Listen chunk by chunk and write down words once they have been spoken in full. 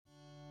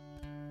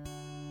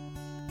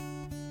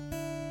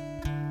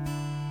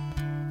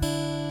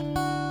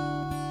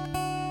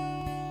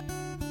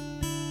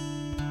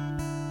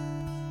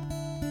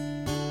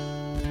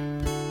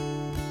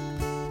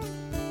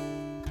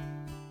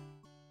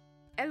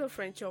Hello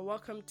friends, you're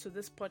welcome to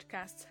this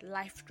podcast,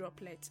 Life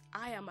Droplets.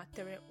 I am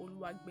Atere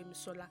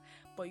Oluwagbemisola,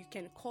 but you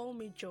can call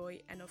me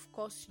Joy, and of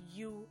course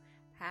you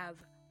have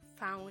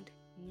found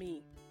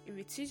me. If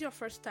it is your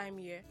first time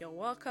here, you're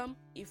welcome.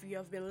 If you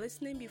have been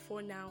listening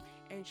before now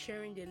and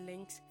sharing the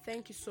links,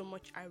 thank you so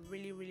much. I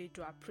really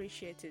do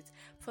appreciate it.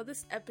 For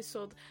this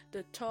episode,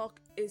 the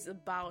talk is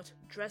about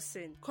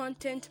dressing.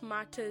 Content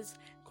matters,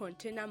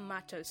 container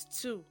matters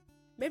too.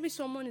 Maybe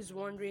someone is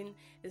wondering,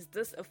 is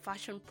this a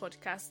fashion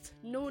podcast?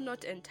 No,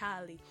 not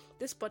entirely.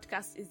 This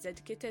podcast is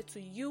dedicated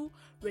to you,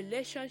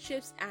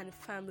 relationships, and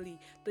family.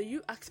 The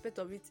you aspect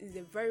of it is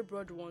a very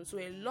broad one, so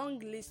a long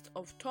list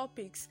of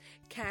topics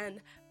can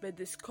be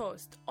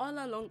discussed.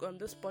 All along on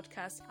this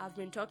podcast, I've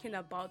been talking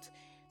about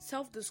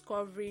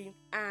self-discovery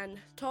and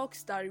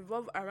talks that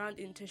revolve around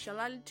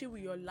intentionality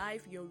with your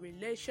life, your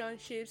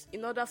relationships,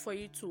 in order for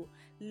you to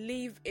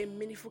live a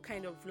meaningful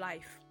kind of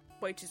life.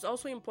 But it is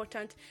also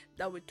important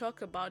that we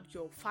talk about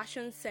your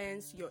fashion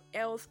sense, your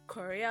health,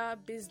 career,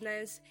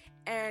 business,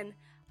 and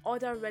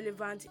other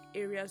relevant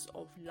areas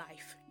of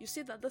life. You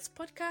see that this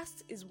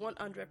podcast is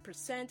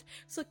 100%,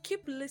 so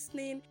keep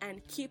listening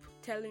and keep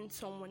telling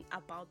someone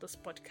about this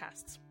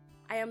podcast.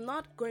 I am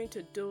not going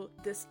to do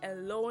this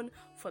alone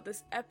for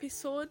this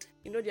episode.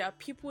 There are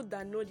people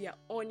that know their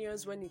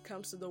onions when it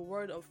comes to the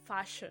world of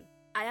fashion.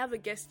 I have a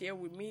guest here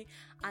with me.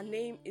 Her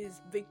name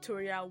is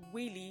Victoria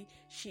Willie.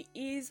 She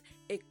is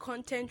a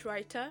content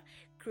writer,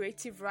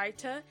 creative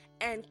writer,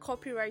 and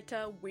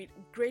copywriter with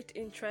great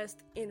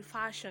interest in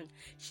fashion.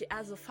 She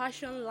has a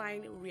fashion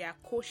line, Ria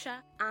Kosha,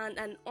 and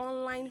an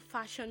online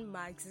fashion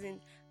magazine,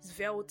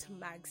 Svelte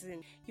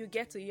Magazine. You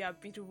get to hear her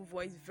beautiful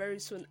voice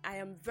very soon. I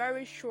am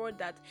very sure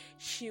that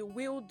she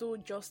will do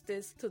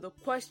justice to the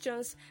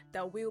questions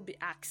that will be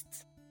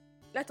asked.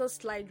 Let us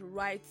slide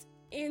right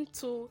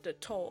into the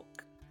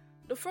talk.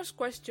 The first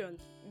question,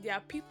 there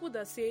are people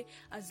that say,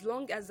 as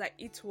long as I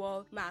eat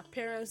well, my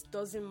appearance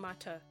doesn't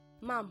matter.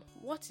 Ma'am,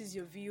 what is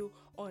your view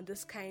on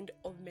this kind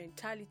of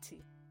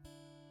mentality?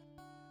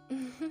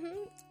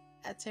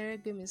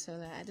 Atere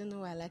Gbemisola, I don't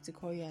know why I like to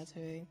call you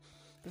Atere.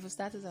 Before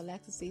starters, I'd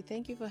like to say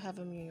thank you for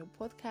having me on your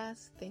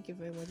podcast. Thank you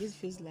very much. This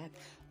feels like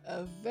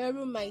a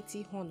very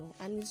mighty honor,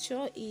 and it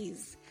sure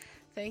is.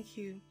 Thank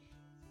you.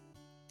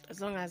 As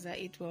long as I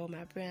eat well, my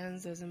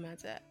appearance doesn't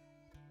matter.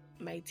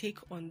 My take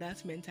on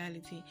that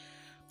mentality.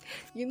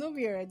 You know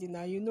me already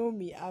now. You know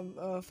me. I'm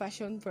a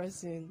fashion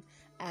person,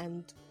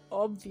 and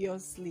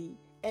obviously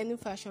any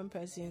fashion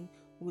person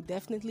would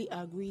definitely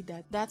agree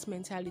that that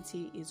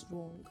mentality is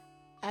wrong.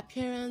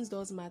 Appearance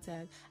does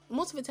matter.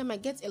 Most of the time I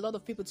get a lot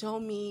of people tell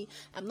me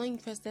I'm not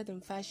interested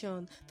in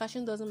fashion.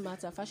 Fashion doesn't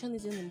matter. Fashion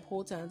isn't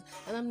important.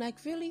 And I'm like,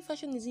 really?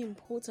 Fashion isn't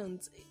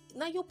important?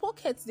 Now your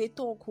pockets, they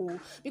talk.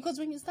 Because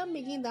when you start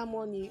making that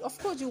money, of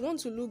course you want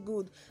to look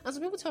good. And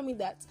some people tell me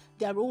that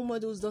their role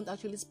models don't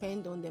actually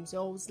spend on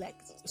themselves. Like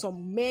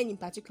some men in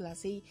particular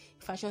say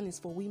fashion is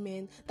for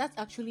women. That's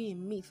actually a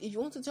myth. If you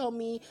want to tell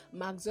me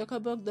Mark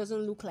Zuckerberg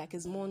doesn't look like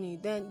his money,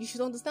 then you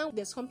should understand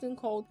there's something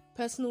called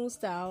personal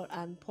style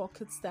and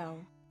pocket style.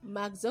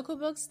 Mark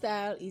Zuckerberg's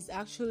style is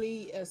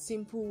actually a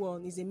simple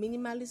one. He's a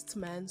minimalist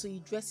man, so he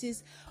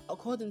dresses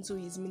according to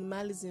his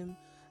minimalism.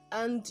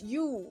 And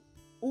you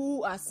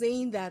who are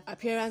saying that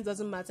appearance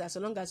doesn't matter,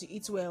 so long as you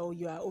eat well,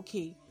 you are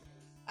okay.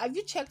 Have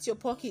you checked your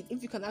pocket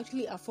if you can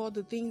actually afford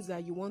the things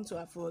that you want to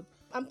afford?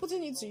 I'm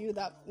putting it to you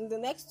that in the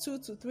next 2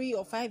 to 3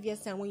 or 5 years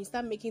time, when you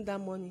start making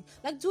that money,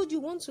 like dude, you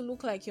want to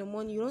look like your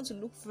money, you want to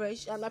look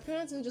fresh, and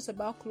appearance isn't just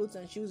about clothes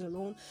and shoes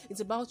alone.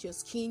 It's about your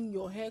skin,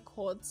 your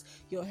haircuts,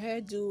 your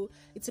hairdo.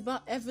 It's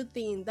about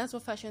everything. That's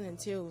what fashion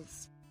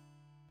entails.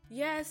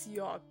 Yes,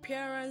 your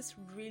appearance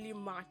really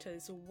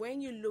matters. When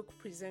you look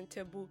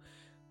presentable,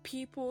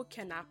 people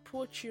can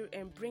approach you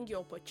and bring you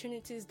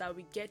opportunities that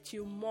will get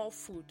you more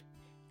food.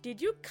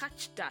 Did you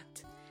catch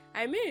that?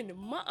 I mean,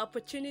 more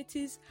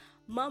opportunities,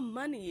 more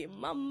money.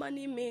 More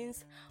money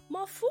means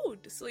more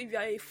food. So if you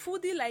are a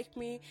foodie like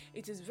me,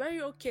 it is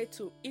very okay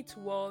to eat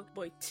well,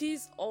 but it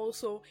is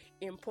also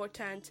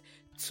important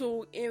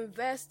to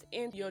invest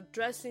in your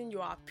dressing,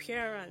 your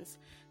appearance.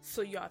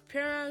 So your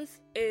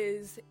appearance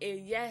is a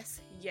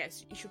yes.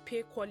 You should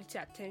pay quality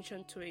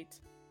attention to it.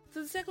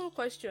 So the second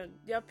question,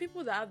 there are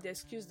people that have the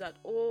excuse that,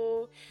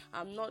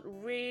 I'm not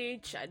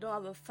rich, I don't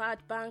have a fat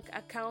bank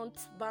account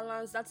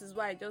balance, that is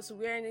why I just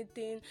wear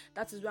anything,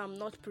 that is why I'm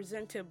not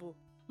presentable.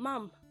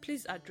 Ma'am,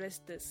 please address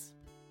this.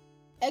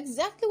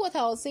 Exactly what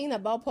I was saying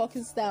about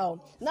pocket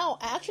style. Now,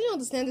 I actually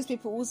understand these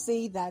people who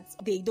say that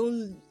they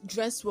don't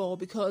dress well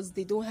because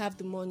they don't have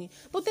the money.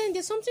 But then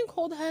there's something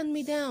called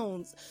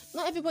hand-me-downs.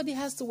 Not everybody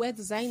has to wear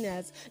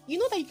designers. You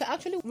know that you can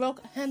actually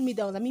rock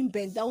hand-me-downs,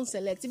 bend down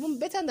select, even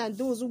better than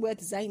those who wear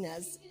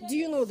designers. Do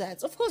you know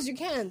that? Of course you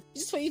can.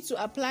 Just for you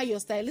to apply your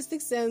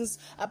stylistic sense,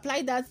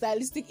 apply that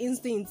stylistic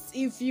instinct.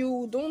 If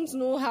you don't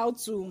know how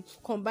to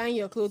combine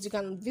your clothes, you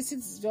can visit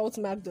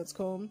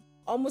sveltemag.com.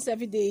 Almost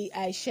every day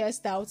I share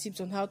style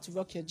tips on how to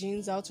rock your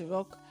jeans, how to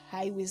rock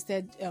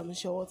high-waisted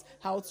shorts,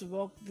 how to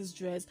rock this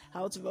dress,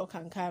 how to rock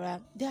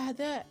Ankara. They are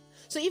there.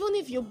 So even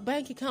if your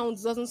bank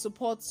account doesn't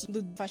support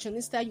the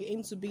fashionista you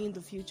aim to be in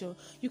the future,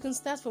 you can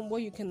start from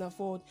what you can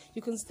afford.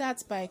 You can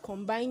start by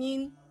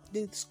combining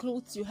the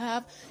clothes you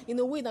have in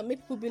a way that make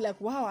people be like,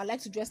 wow, I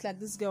like to dress like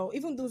this girl.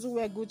 Even those who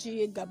wear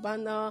Gucci,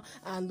 Gabbana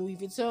and Louis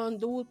Vuitton,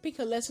 they will pick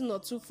a lesson or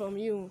two from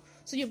you.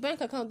 So your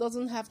bank account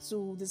doesn't have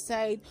to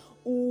decide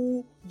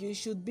who you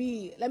should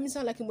be. Let me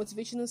sound like a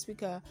motivational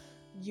speaker.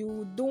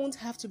 You don't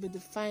have to be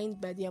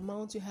defined by the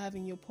amount you have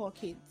in your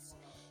pockets.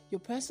 Your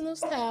personal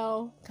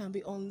style can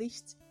be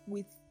unleashed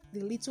with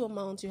the little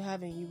amount you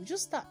have in you.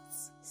 Just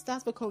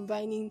start by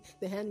combining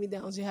the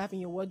hand-me-downs you have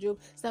in your wardrobe.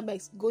 Start by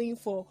going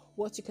for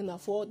what you can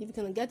afford. If you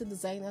can get the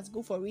designers,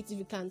 go for it. If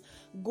you can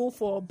go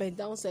for bend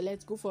down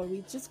select, go for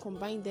it. Just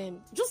combine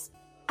them. Just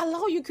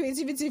allow your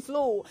creativity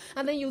flow,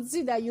 and then you'll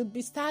see that you'll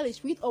be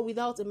stylish with or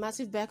without a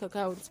massive bank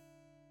account.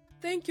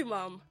 Thank you,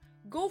 ma'am.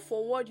 Go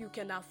for what you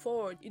can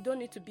afford. You don't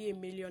need to be a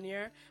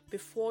millionaire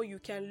before you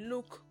can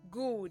look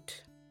good.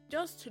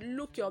 Just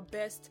look your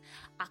best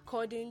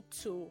according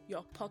to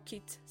your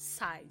pocket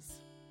size.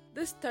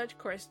 This third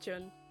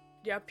question,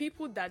 there are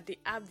people that they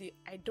have the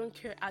I don't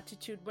care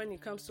attitude when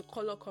it comes to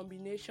color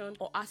combination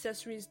or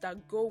accessories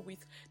that go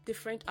with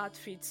different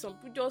outfits. Some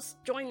people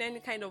just join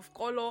any kind of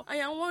color. I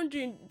am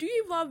wondering, do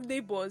you even have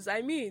neighbors?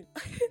 I mean,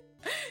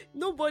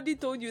 nobody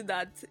told you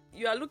that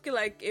you are looking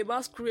like a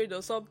masquerade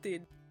or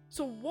something.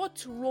 So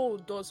what role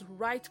does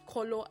right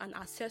color and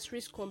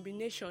accessories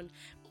combination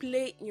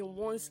play in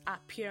one's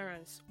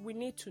appearance? We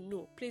need to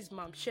know. Please,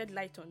 ma'am, shed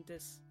light on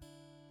this.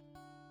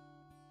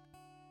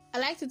 I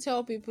like to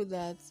tell people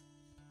that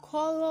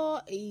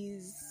color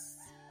is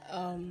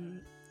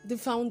the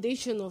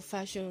foundation of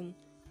fashion.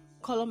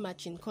 Color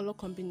matching, color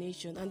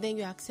combination, and then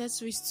your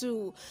accessories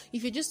too.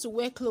 If you're just to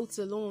wear clothes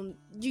alone,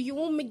 you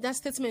won't make that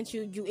statement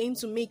you aim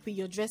to make with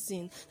your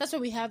dressing. That's why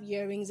we have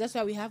earrings, that's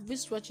why we have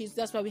wristwatches,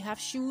 that's why we have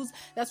shoes,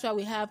 that's why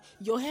we have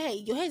your hair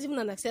is even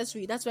an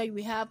accessory. That's why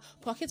we have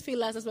pocket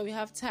fillers, that's why we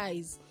have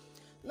ties.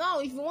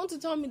 Now, if you want to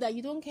tell me that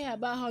you don't care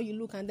about how you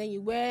look and then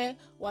you wear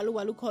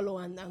walu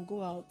color and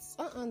go out,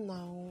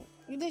 now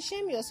you dey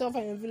shame yourself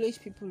and your village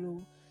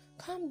people.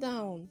 Calm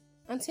down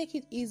and take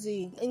it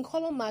easy. In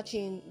color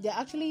matching, there are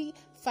actually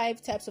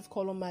 5 types of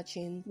color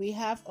matching. We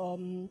have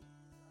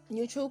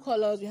neutral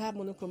colors, we have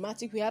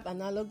monochromatic, we have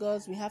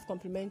analogous, we have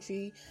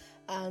complementary,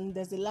 and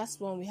there's the last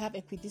one, we have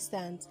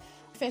equidistant.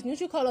 First,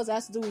 neutral colors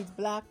has to do with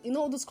black. You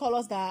know those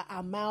colors that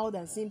are mild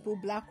and simple: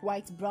 black,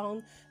 white,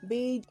 brown,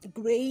 beige,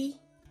 gray.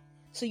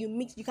 So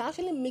you can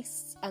actually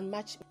mix and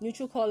match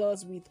neutral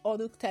colors with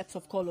other types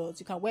of colors.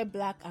 You can wear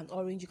black and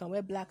orange, you can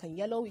wear black and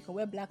yellow, you can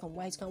wear black and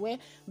white, you can wear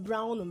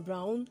brown and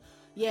brown.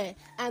 Yeah,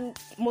 and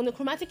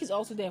monochromatic is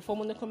also there. For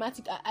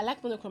monochromatic, I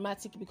like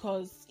monochromatic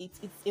because it's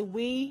a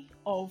way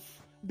of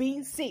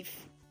being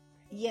safe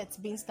yet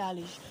being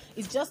stylish.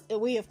 It's just a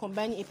way of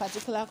combining a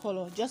particular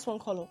color, just one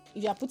color.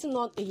 If you are putting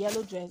on a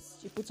yellow dress,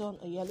 you put on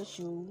a yellow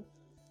shoe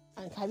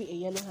and carry a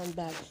yellow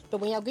handbag. But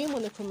when you're going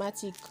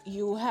monochromatic,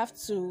 you have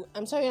to,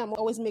 I'm sorry I'm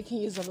always making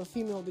use of a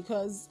female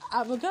because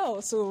I'm a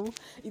girl, so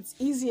it's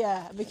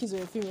easier making use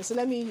of a female. So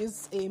let me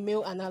use a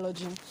male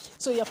analogy.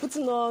 So you're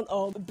putting on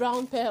a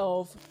brown pair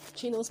of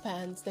chinos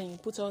pants, then you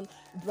put on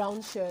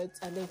brown shirts,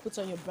 and then you put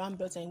on your brown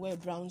belt and you wear a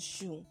brown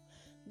shoe.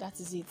 That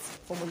is it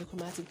for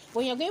monochromatic.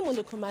 When you're going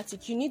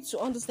monochromatic, you need to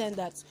understand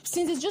that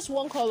since it's just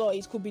one color,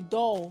 it could be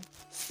dull.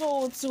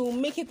 So to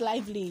make it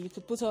lively, you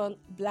could put on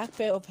black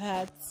pair of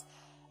hats,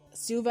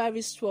 silver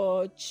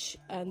wristwatch,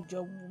 and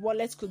your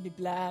wallet could be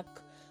black.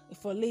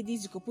 For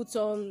ladies, you could put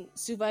on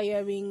silver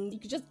earring. You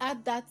could just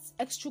add that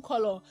extra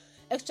color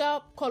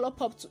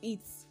pop to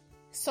it,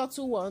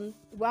 subtle one,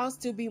 while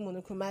still being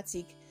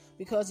monochromatic.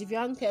 Because if you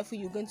aren't careful,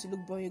 you're going to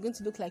look boring. You're going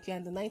to look like you're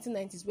in the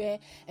 1990s where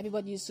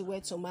everybody used to wear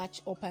to match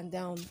up and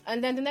down.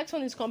 And then the next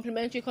one is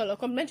complementary color.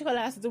 Complementary color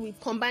has to do with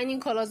combining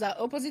colors that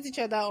are opposite each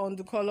other on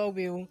the color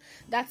wheel.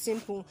 That's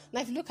simple. Now,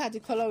 if you look at the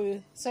color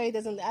wheel,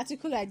 there's an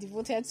article I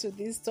devoted to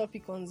this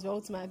topic on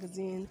Svelte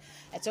magazine.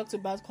 I talked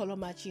about color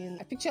matching.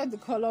 I pictured the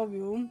color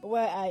wheel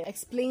where I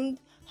explained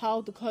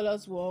how the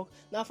colors work.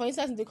 Now, for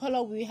instance, in the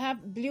color we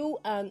have blue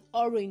and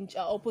orange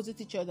are opposite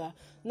each other.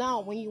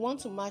 Now, when you want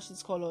to match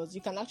these colors,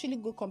 you can actually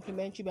go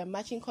complementary by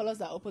matching colors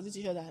that are opposite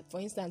each other. For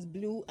instance,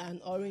 blue and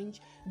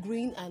orange,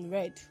 green and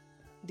red,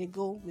 they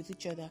go with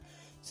each other.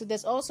 So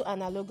there's also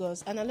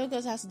analogous.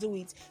 Analogous has to do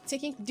with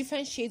taking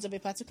different shades of a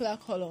particular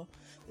color.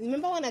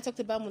 Remember when I talked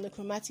about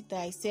monochromatic that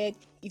I said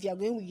if you're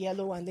going with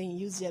yellow and then you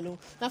use yellow.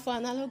 Now for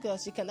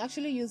analogous, you can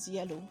actually use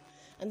yellow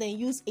and then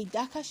use a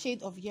darker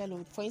shade of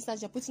yellow. For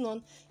instance, you're putting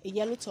on a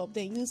yellow top,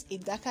 then use a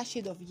darker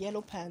shade of yellow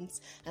pants,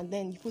 and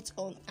then you put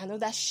on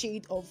another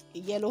shade of a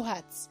yellow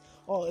hat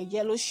or a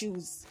yellow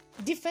shoes.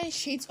 Different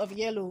shades of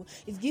yellow,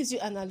 it gives you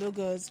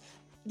analogous.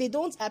 They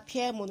don't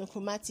appear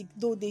monochromatic,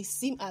 though they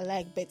seem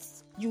alike, but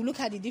you look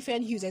at the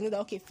different hues and know that,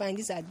 okay, fine,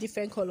 these are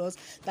different colors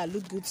that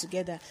look good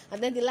together. And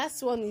then the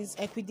last one is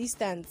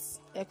equidistant.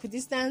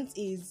 Equidistant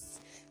is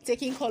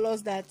taking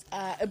colors that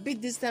are a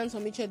bit distant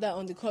from each other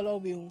on the color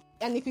wheel.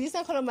 And the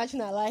equidistant color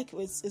matching I like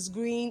is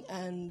green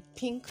and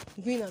pink.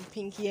 Green and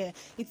pink, yeah.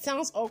 It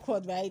sounds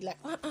awkward, right? Like,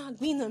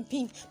 green and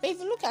pink. But if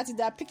you look at it,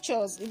 there are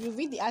pictures. If you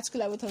read the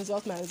article I wrote on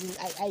Wealth Magazine,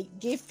 I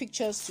gave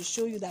pictures to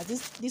show you that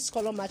this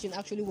color matching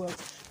actually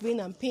works. Green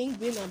and pink,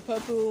 green and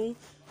purple,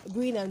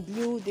 green and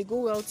blue, they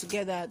go well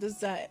together.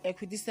 Those are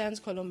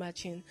equidistant color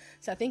matching.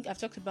 So I think I've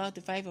talked about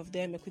the 5 of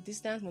them: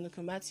 equidistant,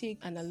 monochromatic,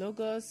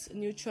 analogous,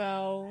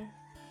 neutral.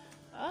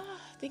 I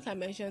think I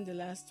mentioned the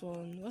last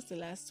one. What's the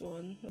last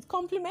one?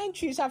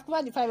 Complementary. So I've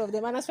covered the 5 of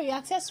them. And as for your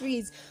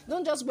accessories,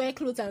 don't just wear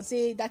clothes and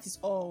say that is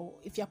all.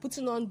 If you're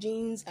putting on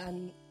jeans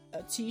and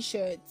a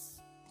t-shirt,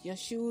 your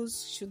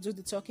shoes should do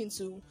the talking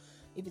to.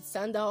 If it's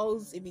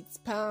sandals, if it's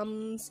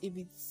palms, if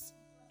it's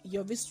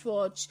your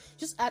wristwatch,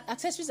 just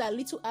accessories are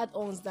little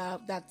add-ons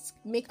that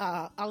make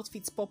our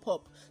outfits pop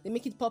up. They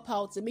make it pop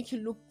out. They make you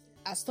look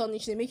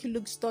astonished. They make you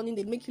look stunning.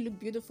 They make you look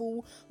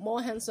beautiful, more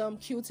handsome,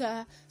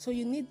 cuter. So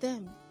you need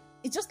them.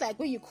 It's just like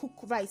when you cook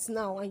rice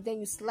now and then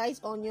you slice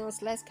onions,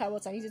 slice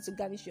carrots and use it to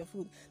garnish your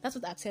food. That's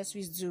what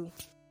accessories do.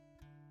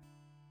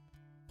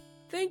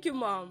 Thank you,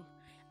 Mom.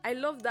 I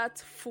love that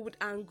food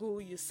angle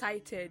you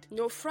cited.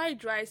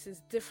 Fried rice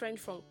is different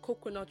from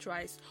coconut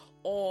rice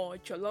or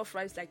jollof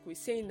rice like we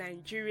say in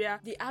Nigeria.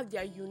 They have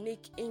their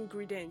unique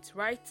ingredients,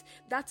 right?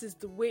 That is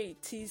the way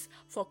it is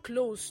for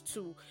clothes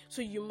too.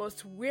 So you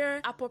must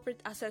wear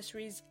appropriate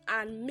accessories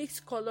and mix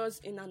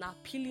colors in an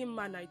appealing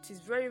manner. It is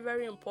very,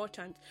 very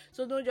important.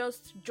 So don't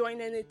just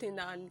join anything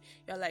and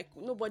you're like,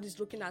 nobody's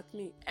looking at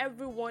me.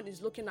 Everyone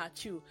is looking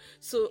at you.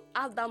 So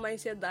have that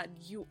mindset that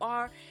you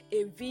are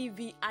a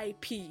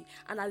VVIP,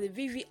 and as a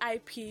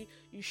VVIP,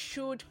 you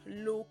should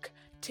look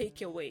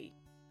takeaway.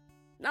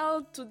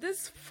 Now to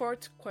this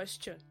fourth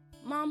question.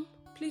 Mom,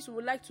 please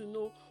would like to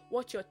know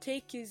what your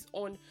take is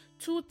on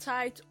too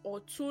tight or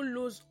too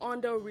loose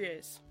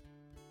underwears.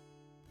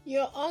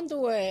 Your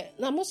underwear.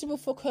 Now most people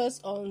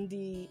focus on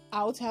the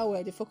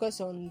outerwear. They focus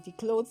on the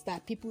clothes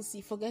that people see,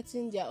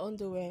 forgetting their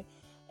underwear.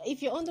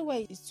 If your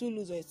underwear is too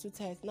loose or it's too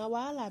tight, now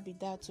I'll be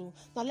that too.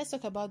 Now let's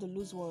talk about the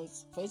loose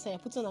ones. For instance, you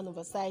put on an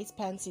oversized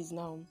panties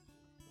now.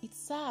 It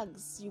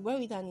sags. You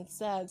wear it and it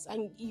sags,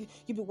 and you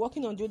be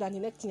walking on the road and the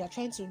next thing you're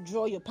trying to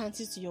draw your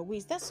panties to your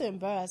waist. That's so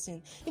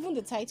embarrassing. Even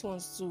the tight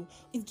ones too.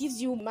 It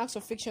gives you marks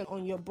of friction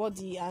on your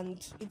body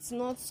and it's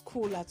not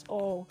cool at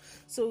all.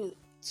 So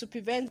to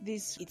prevent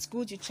this, it's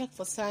good you check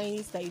for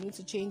signs that you need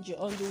to change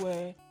your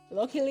underwear.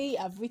 Luckily,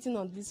 I've written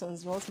on this on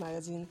Wealth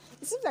Magazine.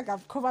 It seems like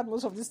I've covered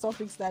most of these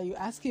topics that you're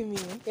asking me.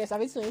 Yes, I've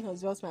written on it on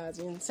Wealth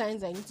Magazine.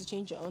 Signs I need to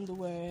change your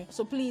underwear.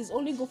 So please,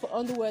 only go for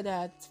underwear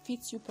that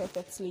fits you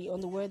perfectly.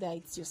 Underwear that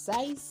it's your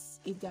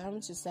size. If they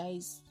aren't your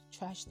size,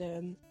 trash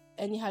them.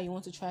 Anyhow you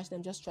want to trash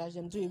them, just trash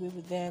them. Do away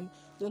with them.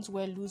 Don't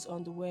wear loose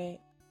underwear.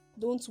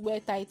 Don't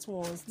wear tight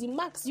ones. The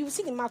marks, you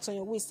see the marks on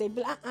your waist. Say,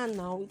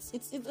 now.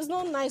 It's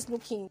not nice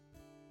looking.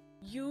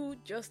 You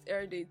just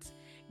heard it.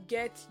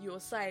 Get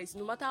your size.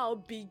 No matter how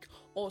big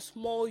or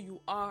small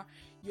you are,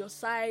 your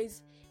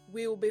size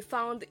will be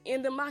found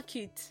in the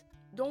market.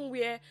 Don't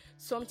wear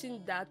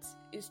something that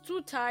is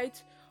too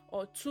tight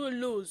or too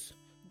loose.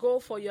 Go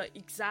for your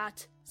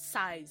exact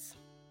size.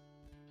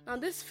 Now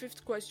this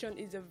fifth question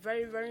is a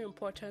very, very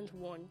important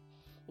one.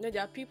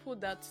 There are people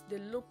that they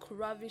look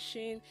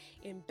ravishing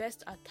in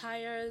best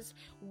attires,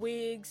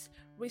 wigs,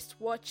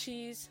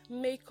 wristwatches,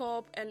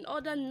 makeup, and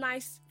other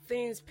nice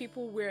things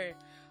people wear,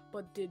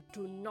 but they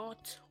do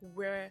not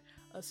wear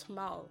a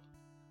smile.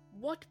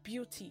 What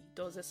beauty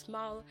does a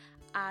smile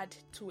add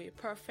to a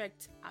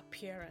perfect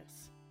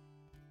appearance?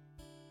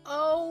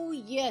 Oh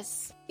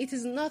yes, it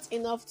is not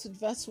enough to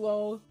dress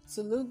well,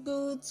 to look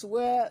good, to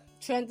wear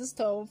trendy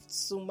stuff,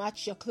 to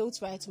match your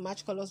clothes right, to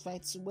match colors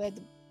right, to wear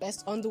the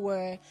best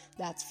underwear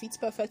that fits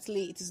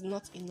perfectly. It is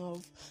not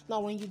enough.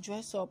 Now when you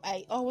dress up,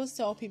 I always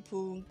tell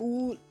people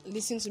who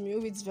listen to me,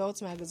 who reads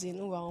Wealth Magazine,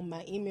 who are on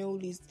my email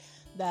list,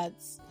 that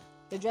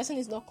the dressing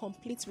is not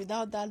complete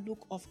without that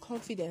look of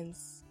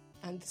confidence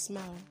and the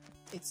smile.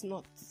 It's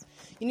not.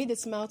 You need a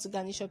smile to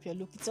garnish up your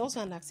look. It's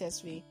also an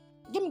accessory.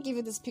 Let me give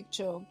you this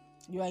picture.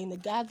 You are in a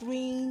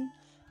gathering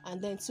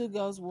and then 2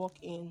 girls walk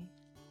in.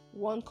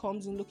 One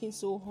comes in looking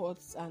so hot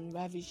and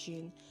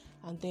ravishing,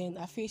 and then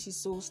her face is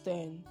so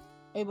stern.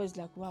 Everybody's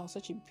like, wow,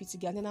 such a pretty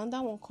girl. And then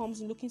another one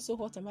comes in looking so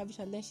hot and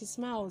ravishing, and then she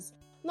smiles.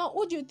 Now,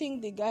 who do you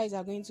think the guys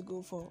are going to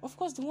go for? Of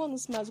course, the one who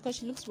smiles, because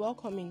she looks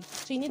welcoming.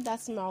 So you need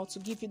that smile to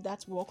give you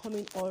that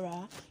welcoming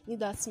aura. You need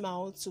that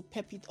smile to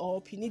pep it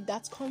up. You need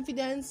that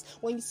confidence.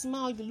 When you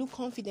smile, you look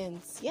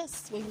confident.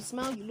 Yes, when you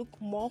smile, you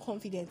look more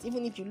confident.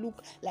 Even if you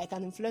look like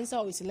an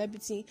influencer or a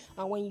celebrity,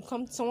 and when you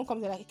come, someone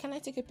comes like, can I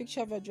take a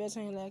picture of your dress?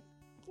 And you're like,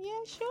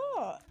 yeah,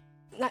 sure.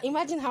 Now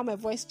imagine how my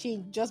voice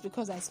changed just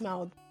because I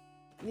smiled.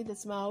 You need a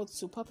smile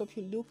to pop up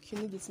your look. You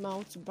need a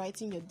smile to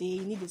brighten your day.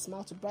 You need a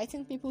smile to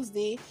brighten people's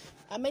day.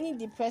 And many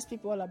depressed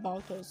people all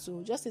about us.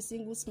 So just a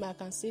single smile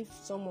can save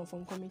someone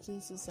from committing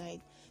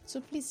suicide.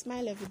 So please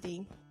smile every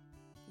day.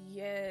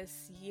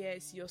 Yes,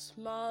 your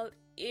smile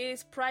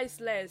is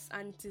priceless,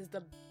 and it is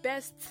the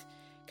best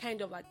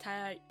kind of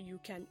attire you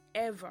can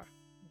ever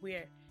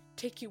wear.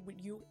 Take it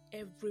with you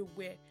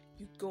everywhere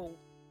you go.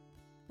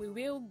 We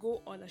will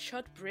go on a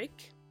short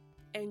break.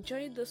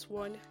 Enjoy this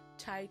one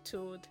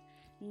titled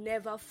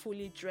Never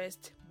Fully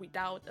Dressed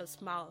Without a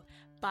Smile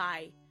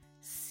by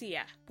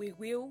Sia. We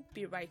will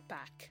be right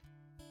back.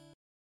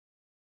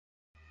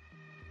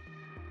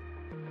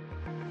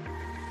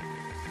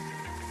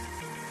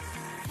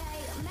 Hey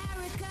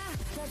America,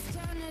 let's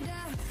turn it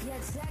up.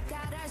 Yeah, check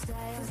out our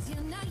style. 'Cause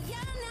you know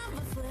you're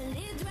never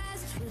fully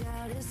dressed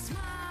without a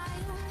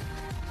smile.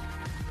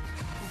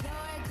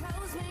 Your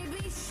clothes may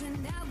be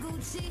Chanel,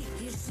 Gucci,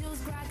 your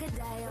shoes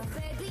crocodile.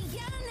 Baby,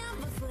 you're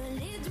never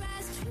fully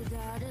dressed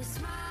without a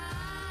smile.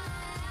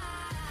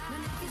 But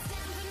if you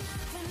stand for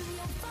nothing,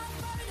 you'll fall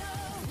for it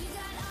all. We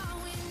got all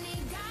we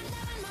need, got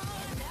none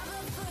more.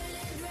 Never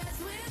fully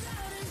dressed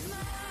without a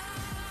smile.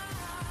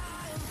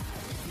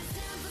 If you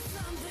stand for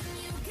something,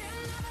 you can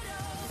have it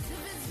all.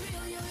 If it's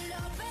real, you'll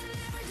love and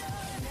never do.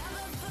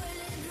 Never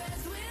fully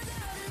dressed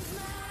without a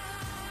smile.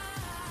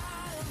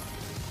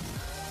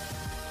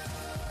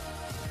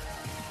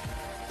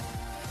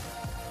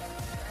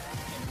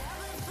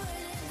 Never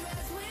fully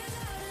dressed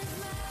without a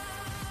smile.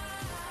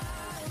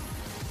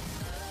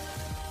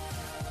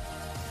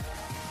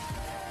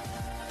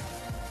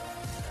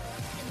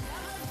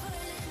 Never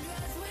fully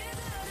dressed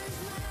without a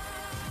smile.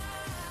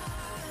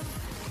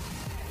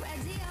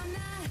 Ready or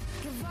not,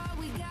 give all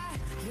we got.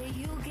 Yeah,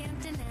 you can't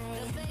deny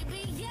it.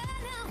 Baby, you're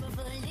never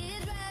fully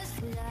dressed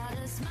without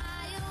a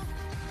smile.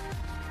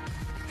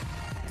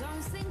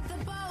 Don't sink the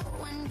boat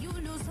when you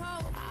lose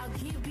hope. I'll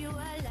keep you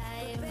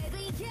alive.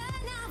 Baby, you're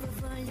never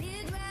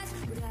fully dressed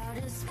without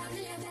a smile.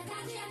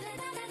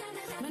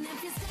 But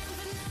if you stand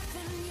for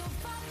nothing, you'll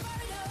fall for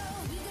it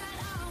all. We got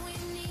all we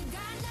need,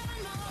 got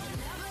none more.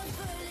 Never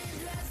fully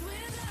dressed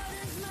without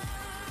a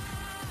smile.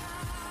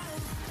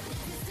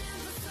 If you stand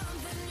for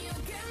something, you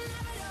can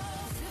have it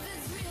all. If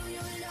it's real,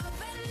 you'll love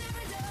and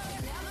never do.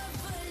 Never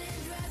fully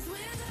dressed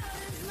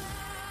without a smile.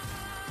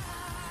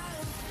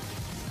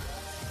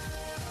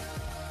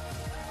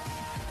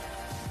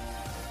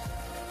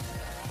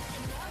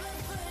 Never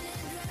fully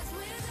dressed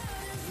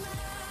without a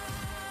smile.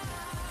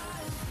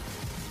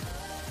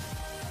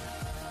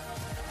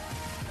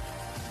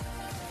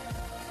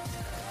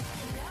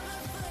 Never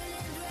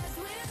fully dressed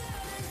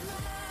without a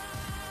smile.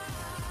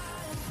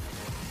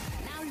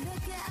 Now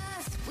look at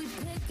us, we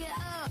pick it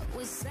up,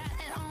 we set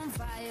it on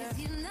fire. 'Cause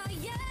you know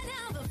you're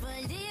never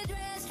fully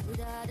dressed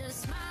without a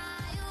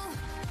smile.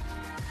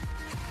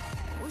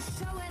 We'll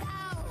show it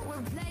out,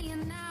 we're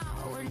playing now,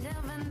 we're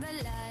living the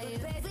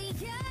life. But baby,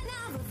 you're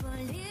never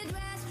fully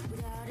dressed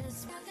without a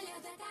smile.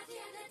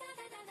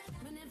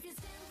 But if you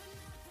stand for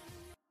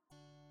nothing.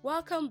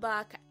 Welcome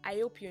back. I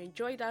hope you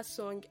enjoyed that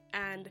song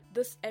and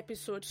this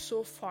episode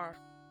so far.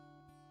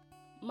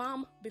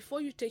 Mom,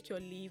 before you take your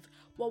leave,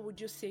 what would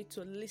you say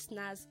to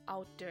listeners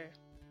out there?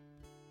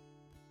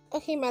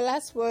 Okay, my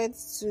last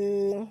words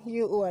to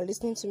you who are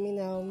listening to me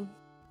now.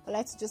 I'd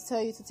like to just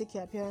tell you to take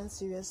your appearance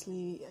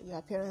seriously. Your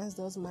appearance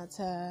does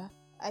matter.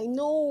 I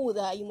know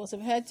that you must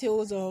have heard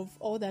tales of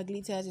all that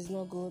glitters is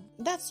not good.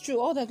 That's true,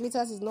 all that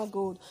glitters is not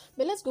gold.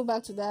 But let's go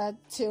back to that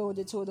tale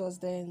they told us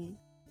then.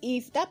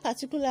 If that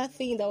particular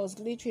thing that was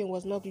glittering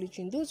was not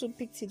glittering, those who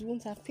picked it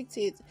wouldn't have picked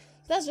it. So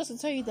that's just to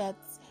tell you that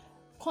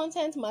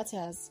content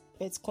matters,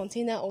 but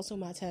container also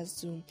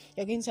matters too.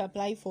 You're going to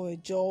apply for a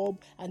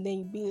job and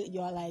then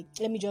you're like,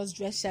 let me just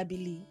dress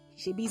shabbily.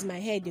 Shabby is my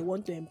head they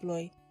want to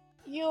employ.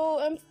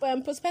 Your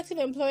prospective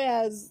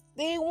employers,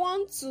 they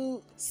want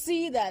to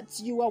see that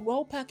you are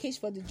well packaged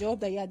for the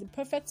job, that you are the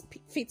perfect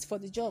fit for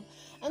the job.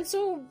 And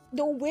so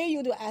the way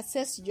you to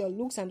assess your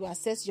looks and to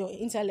assess your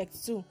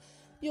intellect too.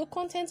 Your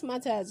content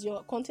matters,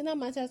 your container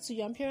matters too,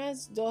 your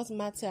appearance does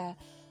matter.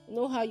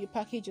 Know how you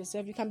package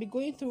yourself. You can be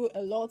going through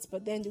a lot,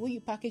 but then the way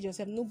you package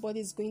yourself,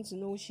 nobody's going to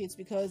know shit,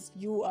 because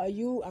you are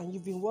you and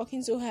you've been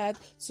working so hard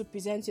to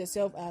present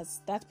yourself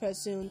as that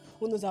person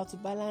who knows how to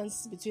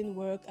balance between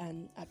work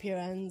and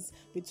appearance,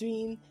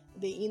 between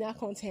the inner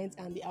content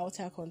and the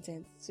outer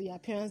content. So your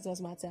appearance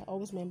does matter.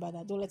 Always remember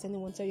that. Don't let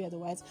anyone tell you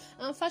otherwise.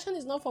 And fashion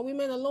is not for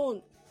women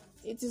alone.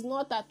 It is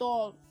not at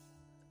all.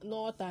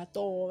 Not at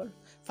all.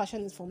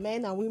 Fashion is for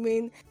men and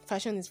women.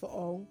 Fashion is for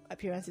all.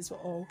 Appearance is for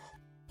all.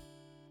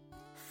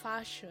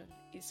 Fashion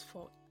is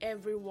for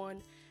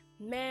everyone,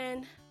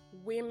 men,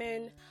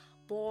 women,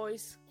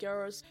 boys,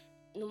 girls,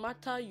 no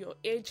matter your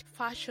age.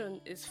 Fashion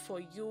is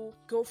for you.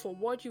 Go for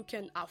what you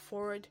can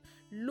afford.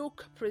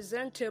 Look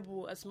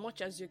presentable as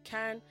much as you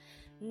can.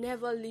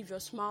 Never leave your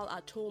smile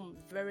at home.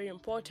 Very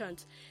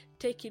important.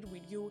 Take it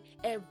with you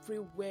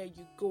everywhere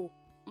you go.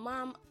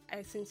 Mom,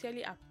 I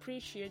sincerely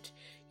appreciate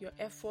your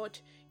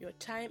effort, your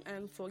time,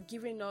 and for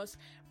giving us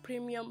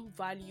premium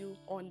value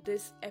on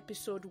this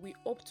episode. We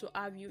hope to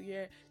have you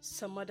here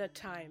some other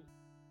time.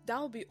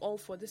 That'll be all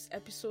for this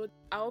episode.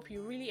 I hope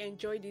you really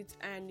enjoyed it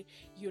and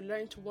you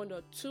learned one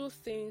or two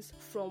things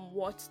from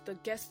what the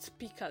guest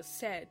speaker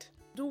said.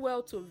 Do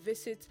well to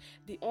visit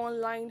the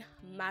online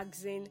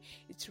magazine.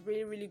 It's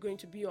really going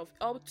to be of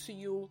help to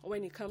you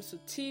when it comes to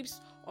tips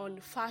on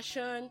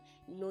fashion,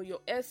 your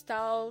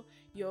hairstyle,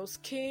 your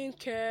skin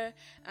care,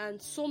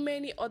 and so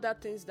many other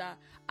things that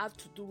have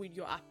to do with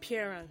your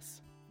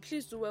appearance.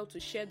 Please do well to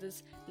share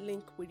this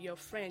link with your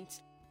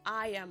friends.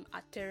 I am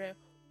Atere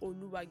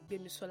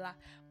Oluwagbemisola,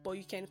 but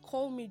you can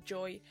call me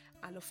Joy,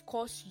 and of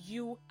course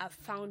you have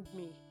found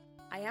me.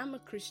 I am a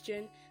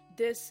Christian.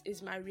 This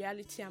is my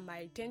reality and my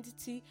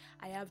identity.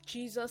 I have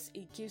Jesus.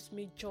 He gives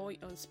me joy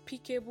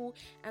unspeakable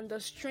and the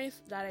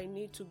strength that I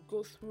need to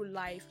go through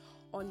life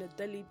on a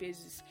daily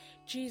basis.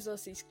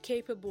 Jesus is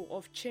capable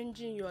of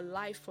changing your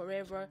life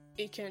forever.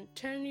 He can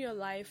turn your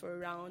life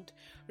around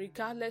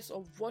regardless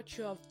of what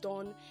you have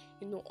done.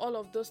 All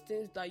of those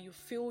things that you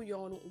feel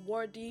you're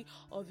unworthy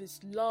of His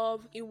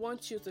love. He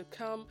wants you to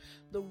come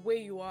the way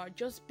you are.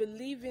 Just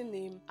believe in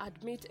Him,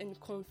 admit and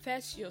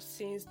confess your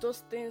sins,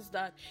 those things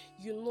that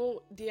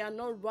they are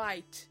not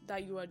right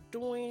that you are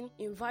doing.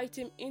 Invite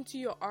Him into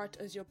your heart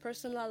as your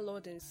personal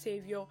Lord and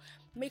Savior.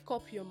 Make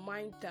up your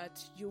mind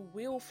that you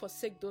will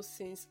forsake those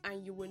sins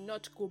and you will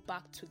not go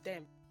back to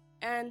them.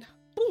 And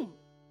boom!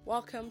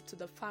 Welcome to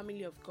the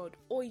family of God.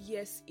 Oh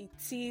yes, it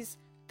is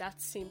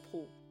that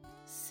simple.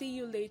 See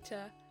you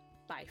later.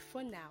 Bye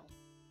for now.